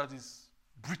that is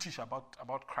British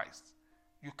about Christ.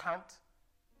 You can't.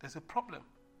 There's a problem.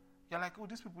 You're like, oh,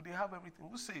 these people, they have everything.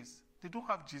 Who says? They don't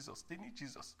have Jesus. They need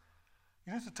Jesus.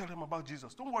 You need to tell them about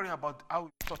Jesus. Don't worry about how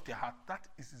you touch their heart. That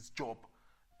is his job.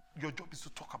 Your job is to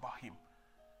talk about him.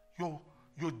 Your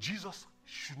Jesus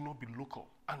should not be local.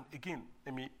 And again,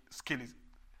 let me scale it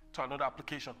to another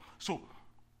application. So,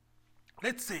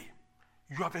 let's say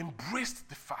you have embraced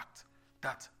the fact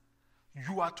that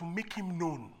you are to make him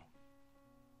known.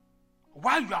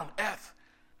 While you are on earth,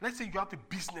 let's say you have a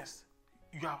business,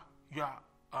 you are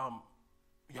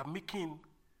making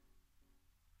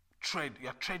trade, you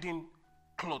are trading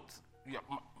clothes,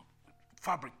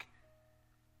 fabric.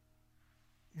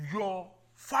 Your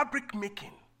fabric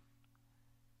making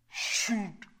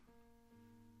should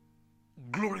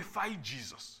glorify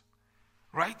Jesus,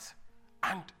 right?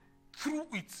 And through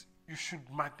it, you should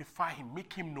magnify him,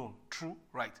 make him known. True,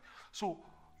 right? So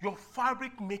your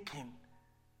fabric making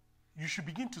you should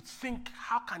begin to think,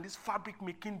 how can this fabric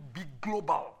making be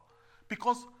global?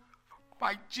 Because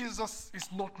my Jesus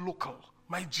is not local.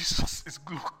 My Jesus is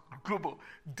global.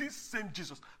 This same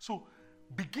Jesus. So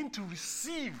begin to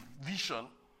receive vision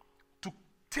to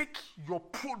take your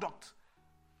product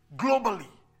globally,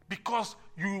 because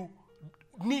you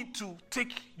need to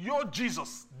take your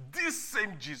Jesus, this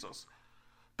same Jesus,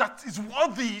 that is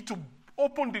worthy to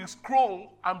open the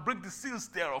scroll and break the seals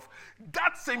thereof.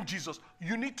 That same Jesus,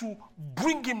 you need to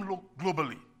bring him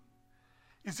globally.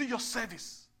 Is it your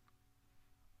service?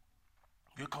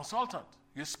 You're a consultant,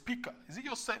 you're a speaker. Is it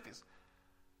your service?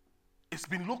 It's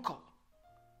been local.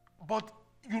 But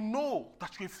you know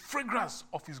that you're a fragrance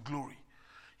of his glory.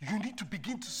 You need to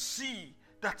begin to see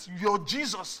that your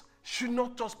Jesus should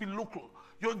not just be local.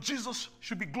 Your Jesus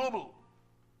should be global.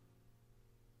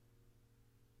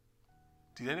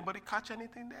 Did anybody catch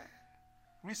anything there?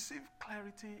 Receive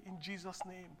clarity in Jesus'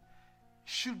 name.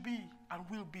 Should be and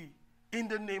will be in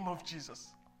the name of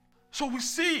Jesus. So we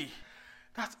see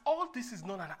that all this is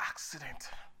not an accident.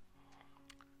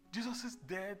 Jesus is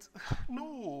dead.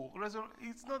 No,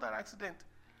 it's not an accident.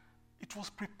 It was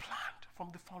pre-planned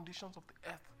from the foundations of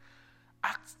the earth.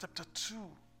 Acts chapter 2,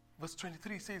 verse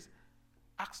 23 says,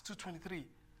 Acts 2:23,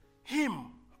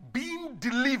 him being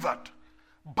delivered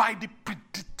by the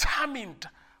predetermined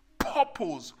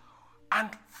purpose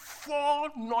and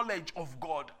foreknowledge of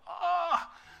God.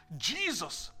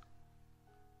 Jesus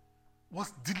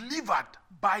was delivered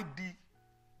by the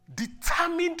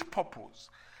determined purpose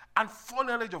and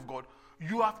foreknowledge of God.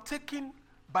 You are taken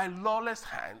by lawless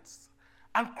hands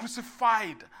and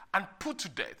crucified and put to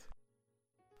death,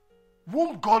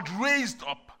 whom God raised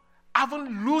up,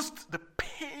 having loosed the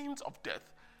pains of death,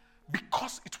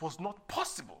 because it was not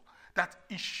possible that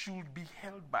he should be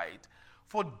held by it.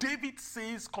 For David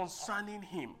says concerning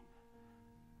him,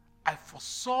 I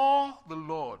foresaw the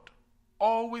Lord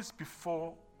always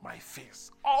before my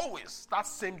face. Always, that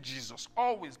same Jesus,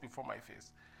 always before my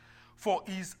face. For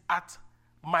he is at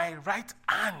my right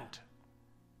hand,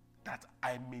 that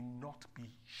I may not be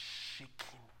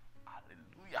shaken.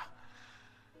 Hallelujah.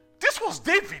 This was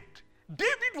David.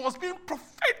 David was being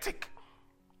prophetic.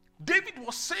 David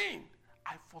was saying,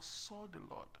 I foresaw the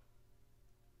Lord.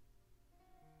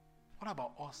 What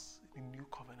about us in the new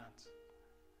covenant?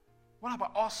 What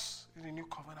about us in the new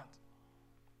covenant?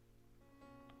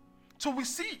 So we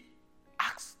see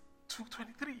Acts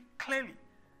 2:23 clearly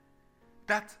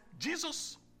that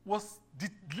Jesus was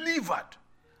delivered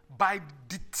by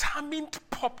determined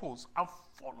purpose and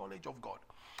foreknowledge of God.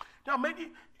 Now,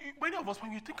 many of us,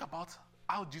 when you think about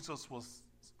how Jesus was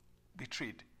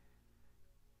betrayed,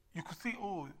 you could say,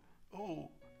 oh,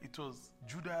 it was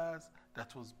Judas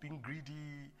that was being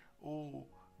greedy. Oh,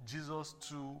 Jesus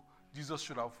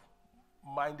should have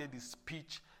minded his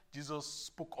speech. Jesus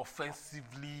spoke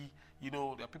offensively. You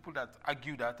know, there are people that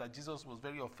argue that Jesus was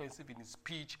very offensive in his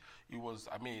speech. It was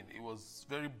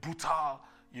very brutal.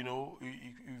 You know,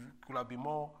 he could have been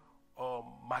more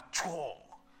mature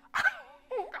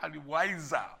and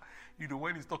wiser. You know,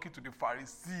 when he's talking to the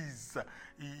Pharisees,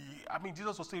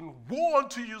 Jesus was saying, "Woe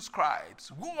unto you,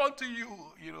 scribes! Woe unto you!"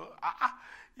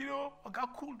 God,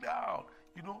 cool down.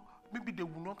 You know, maybe they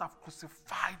would not have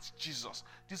crucified Jesus.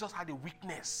 Jesus had a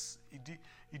weakness.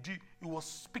 He was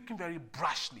speaking very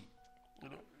brashly. You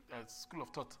know, school of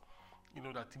thought. You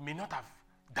know, that he may not have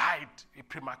died a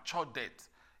premature death.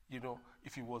 You know,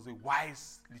 if he was a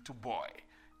wise little boy.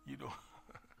 You know.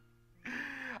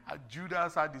 And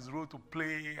Judas had his role to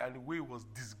play, and the way he was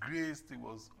disgraced, he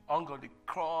was hung on the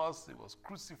cross, he was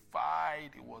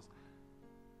crucified,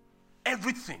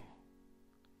 everything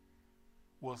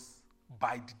was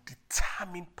by the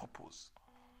determined purpose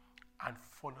and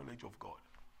foreknowledge of God.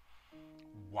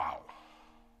 Wow.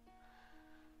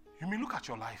 You may look at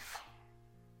your life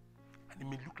and it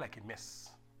may look like a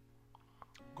mess.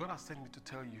 God has sent me to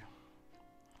tell you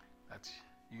that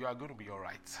you are going to be all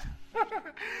right.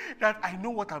 That I know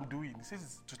what I'm doing. He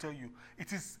says to tell you,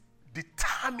 it is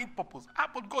determined purpose.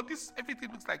 But God,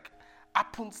 everything looks like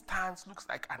happenstance, looks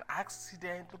like an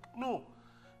accident. No,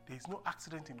 there is no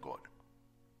accident in God.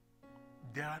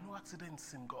 There are no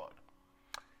accidents in God.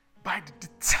 By the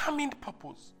determined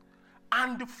purpose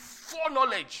and the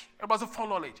foreknowledge. Everybody say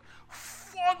foreknowledge.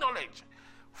 Foreknowledge.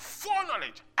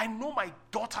 Foreknowledge. I know my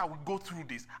daughter will go through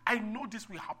this. I know this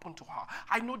will happen to her.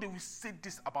 I know they will say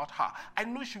this about her. I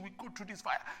know she will go through this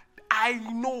fire. I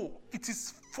know it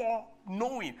is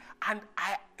foreknowing, and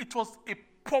it was a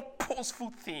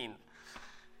purposeful thing.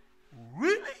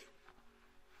 Really?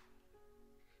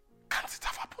 Can't it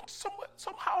have happened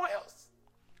somehow else?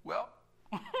 Well,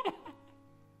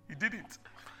 it didn't.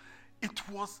 It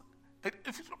was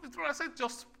If I said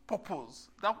just purpose,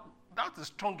 that is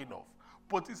strong enough.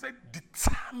 But he said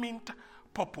determined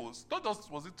purpose. Not just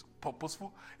was it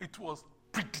purposeful, it was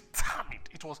predetermined.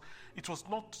 It was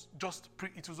not just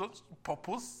it was not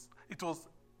purpose. It was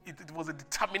a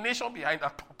determination behind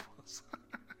that purpose.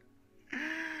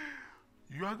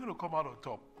 You are going to come out on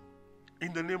top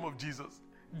in the name of Jesus.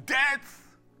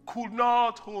 Death could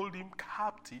not hold him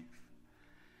captive,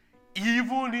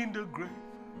 even in the grave.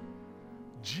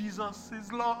 Jesus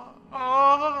is Lord,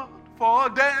 for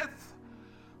death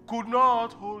could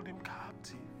not hold him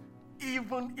captive,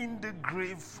 even in the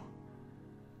grave.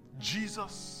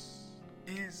 Jesus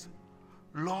is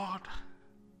Lord.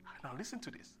 Now listen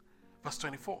to this. Verse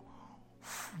 24.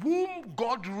 Whom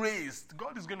God raised.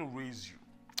 God is going to raise you.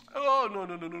 Oh,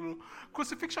 no.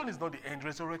 Crucifixion is not the end.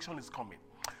 Resurrection is coming.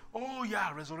 Oh,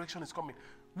 yeah, resurrection is coming.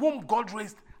 Whom God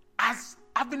raised as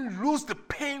having loosed the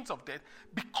pains of death,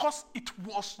 because it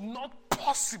was not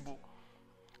possible.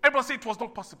 Everybody say it was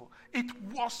not possible. It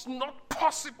was not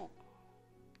possible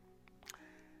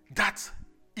that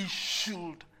he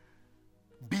should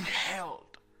be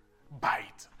held by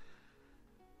it.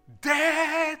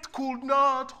 Death could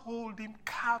not hold him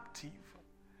captive.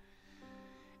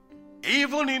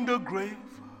 Even in the grave,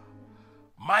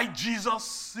 my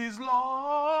Jesus is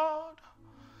Lord.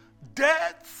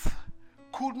 Death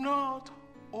could not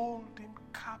hold him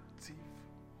captive.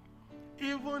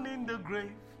 Even in the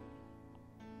grave,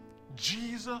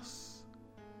 Jesus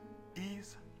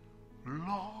is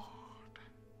Lord.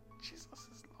 Jesus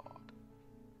is Lord.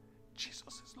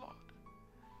 Jesus is Lord.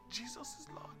 Jesus is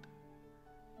Lord.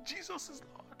 Jesus is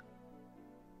Lord.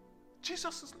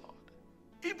 Jesus is Lord.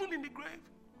 Even in the grave.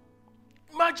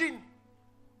 Imagine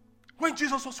when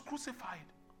Jesus was crucified,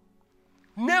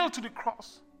 nailed to the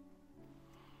cross.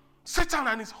 Satan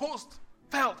and his host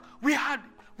felt, we have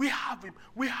him.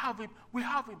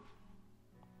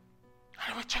 And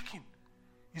they were checking.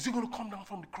 Is he going to come down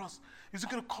from the cross? Is he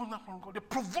going to come down from God? They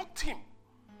provoked him.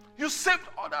 You saved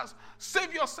others.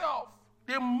 Save yourself.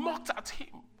 They mocked at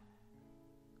him.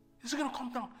 Is he going to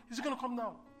come down? Is he going to come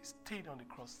down? He stayed on the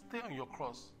cross. Stay on your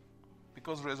cross,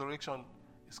 because resurrection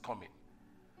is coming.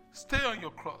 Stay on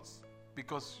your cross,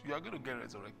 because you are going to get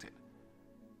resurrected.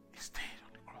 He stayed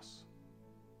on the cross.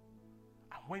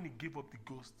 And when he gave up the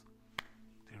ghost,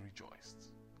 they rejoiced.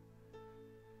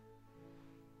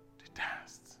 They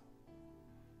danced.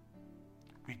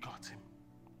 We got him.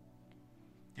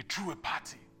 They threw a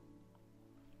party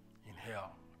in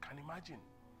hell. Can you imagine?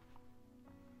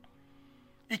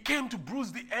 He came to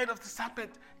bruise the head of the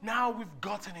serpent. Now we've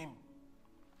gotten him.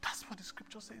 That's what the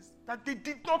scripture says. That they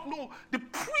did not know. The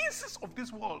princes of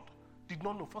this world did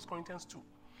not know. 1 Corinthians 2.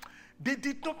 They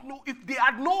did not know. If they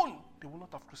had known, they would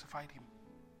not have crucified him.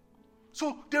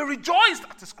 So they rejoiced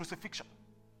at his crucifixion.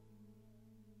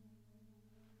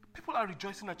 People are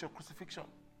rejoicing at your crucifixion.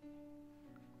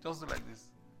 Just do like this.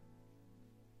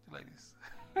 Do like this.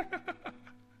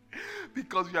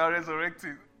 Because you are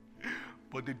resurrected.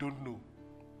 But they don't know.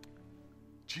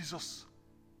 Jesus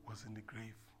was in the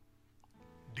grave.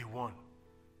 Day 1.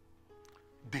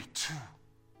 Day 2.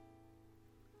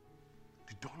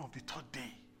 The dawn of the 3rd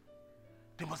day.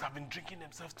 They must have been drinking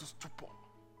themselves to stupor.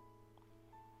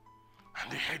 And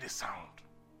they heard a sound.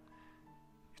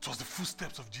 It was the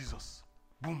footsteps of Jesus.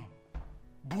 Boom,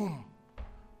 boom,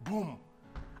 boom.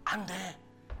 And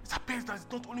it appears that it's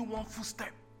not only one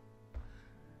footstep.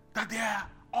 That there are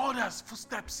others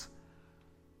footsteps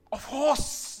of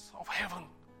hosts of heaven.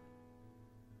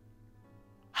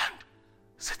 And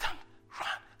Satan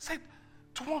ran, said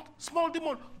to one small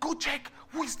demon, go check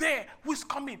who is there, who is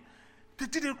coming. They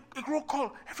did a roll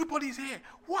call. Everybody is here.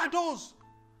 Who are those?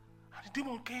 And the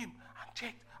demon came and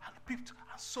checked and peeped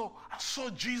and saw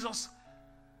Jesus,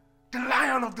 the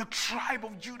Lion of the tribe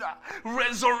of Judah,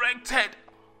 resurrected.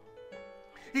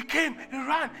 He came, he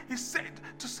ran, he said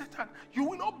to Satan, you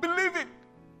will not believe it.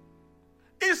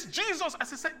 It's Jesus. As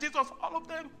he said Jesus, all of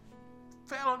them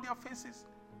fell on their faces.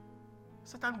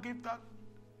 Satan gave that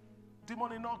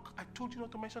demon a knock. I told you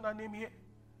not to mention that name here.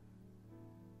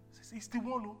 He says, he's the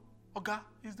one, oh, Oga,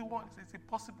 he's the one. He says, it's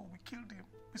impossible, we killed him.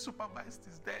 We supervised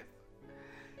his death.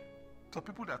 So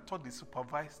people that thought they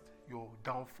supervised your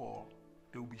downfall,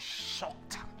 they will be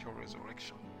shocked at your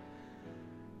resurrection.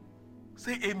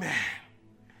 Say amen.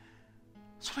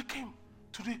 So they came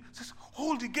to says,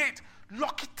 hold the gate,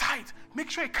 lock it tight,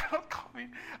 make sure he cannot come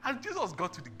in. And Jesus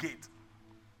got to the gate.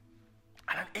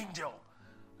 And an angel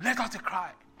let out a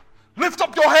cry. Lift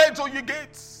up your heads, O ye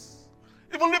gates.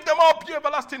 Even lift them up, ye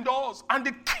everlasting doors. And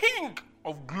the King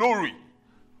of glory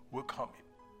will come in.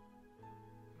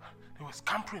 They were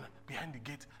scampering behind the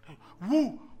gate.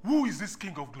 Who is this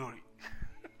King of glory?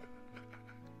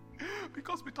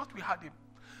 because we thought we had him.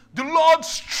 The Lord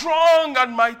strong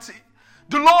and mighty.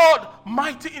 The Lord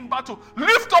mighty in battle.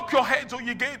 Lift up your heads, O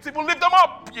ye gates, even lift them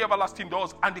up, ye everlasting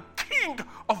doors, and the King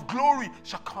of glory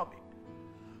shall come in.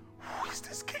 Who is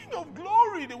this King of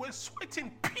glory? They were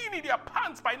sweating, peeing in their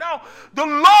pants by now. The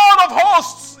Lord of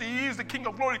hosts, he is the King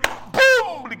of glory.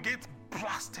 Boom! The gates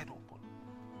blasted open.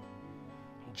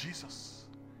 And Jesus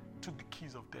took the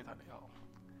keys of death and hell,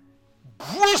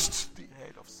 bruised the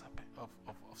head of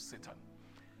Satan.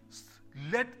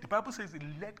 The Bible says he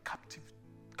led captivity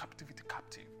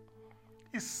captive.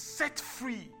 He set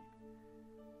free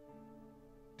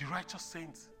the righteous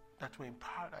saints that were in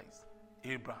paradise.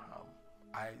 Abraham,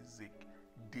 Isaac,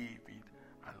 David,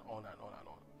 and on and on and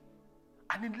on.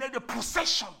 And he led a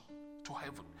procession to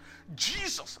heaven.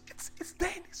 Jesus, it's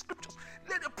there in the scriptures,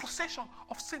 led a procession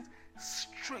of saints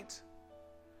straight.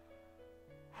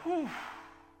 Whew.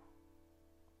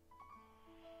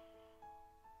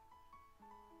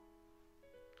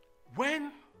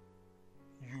 When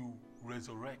you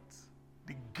resurrect,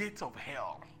 the gates of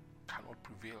hell cannot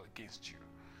prevail against you.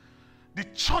 The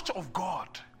church of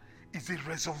God is a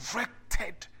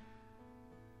resurrected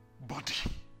body.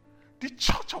 The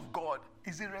church of God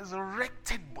is a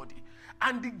resurrected body,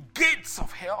 and the gates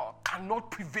of hell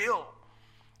cannot prevail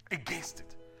against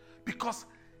it, because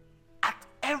at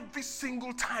every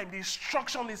single time the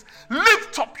instruction is,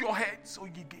 lift up your heads, O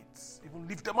ye gates, even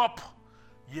lift them up,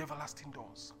 ye everlasting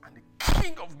doors, and the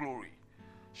King of glory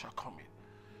shall come in.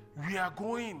 We are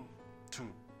going to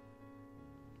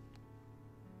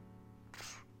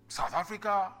South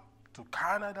Africa, to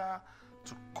Canada,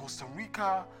 to Costa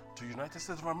Rica, to United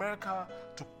States of America,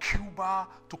 to Cuba,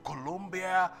 to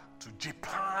Colombia, to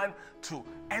Japan, to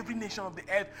every nation of the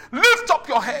earth. Lift up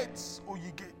your heads, O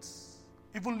ye gates,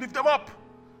 even lift them up,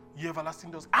 ye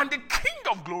everlasting doors, and the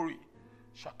King of glory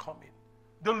shall come in.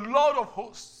 The Lord of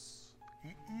hosts,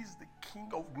 he is the King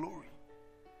of glory.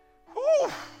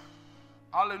 Whew.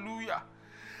 Hallelujah.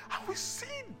 And we see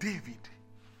David.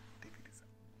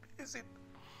 He was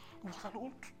an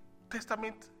Old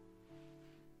Testament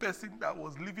person that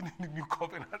was living in the New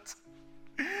Covenant.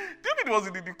 David was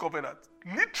in the New Covenant,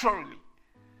 literally.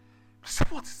 See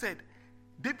what he said.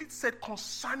 David said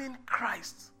concerning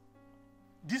Christ.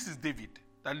 This is David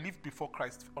that lived before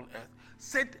Christ on earth.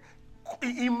 Said,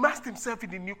 he immersed himself in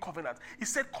the New Covenant. He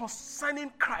said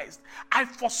concerning Christ, I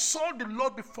foresaw the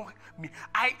Lord before me.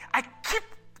 I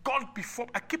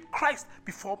keep Christ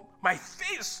before my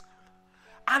face.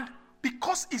 And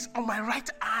because he's on my right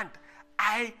hand,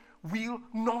 I will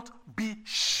not be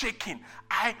shaken.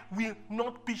 I will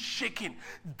not be shaken.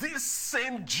 This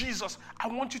same Jesus, I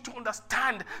want you to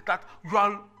understand that you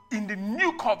are in the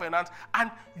New Covenant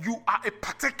and you are a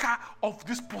partaker of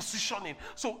this positioning.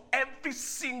 So every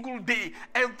single day,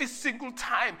 every single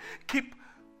time, keep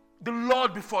the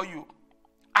Lord before you.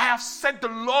 I have set the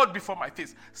Lord before my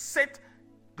face. Set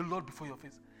the Lord before your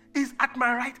face. He's at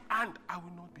my right hand. I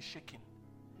will not be shaken.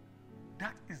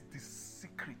 That is the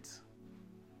secret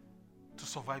to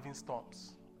surviving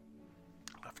storms.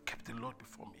 I've kept the Lord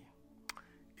before me.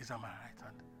 He's at my right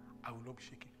hand. I will not be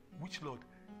shaken. Which Lord?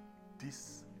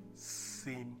 This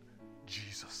same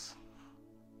Jesus.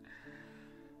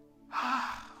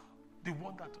 The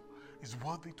one that is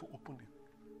worthy to open the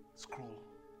scroll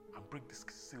and break the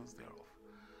seals thereof.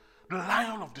 The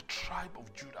Lion of the tribe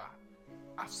of Judah.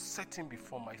 I've set him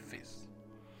before my face.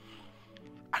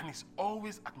 And he's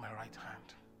always at my right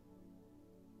hand.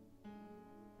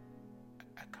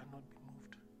 I cannot be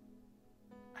moved.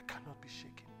 I cannot be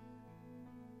shaken.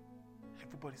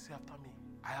 Everybody say after me,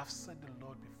 I have set the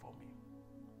Lord before me.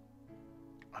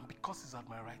 And because he's at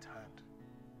my right hand,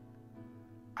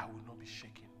 I will not be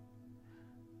shaken.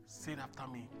 Say it after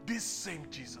me. This same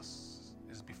Jesus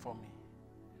is before me.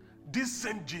 This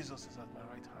same Jesus is at my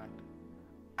right hand.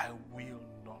 I will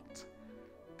not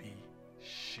be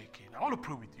shaken. I want to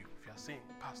pray with you. If you are saying,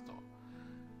 Pastor,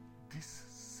 this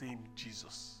same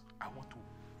Jesus, I want to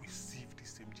receive this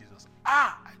same Jesus.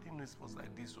 I didn't know it was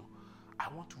like this. So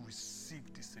I want to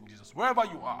receive this same Jesus. Wherever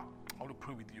you are, I want to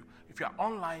pray with you. If you are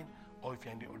online or if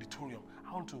you're in the auditorium,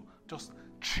 I want to just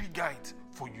trigger it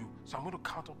for you. So I'm going to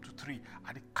count up to 3.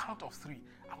 At the count of 3,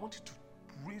 I want you to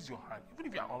raise your hand. Even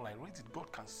if you're online, raise it.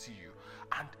 God can see you.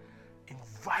 And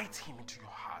invite him into your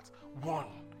heart. 1,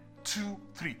 2,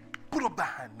 3. Put up the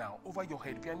hand now over your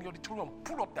head. If you're in the auditorium,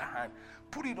 put up the hand.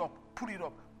 Put it up, put it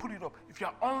up, put it up. If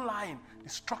you're online,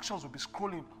 instructions will be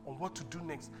scrolling on what to do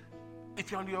next.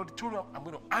 If you're in the auditorium, I'm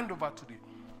going to hand over to the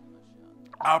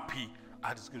RP.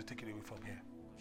 I'm just going to take it away from here.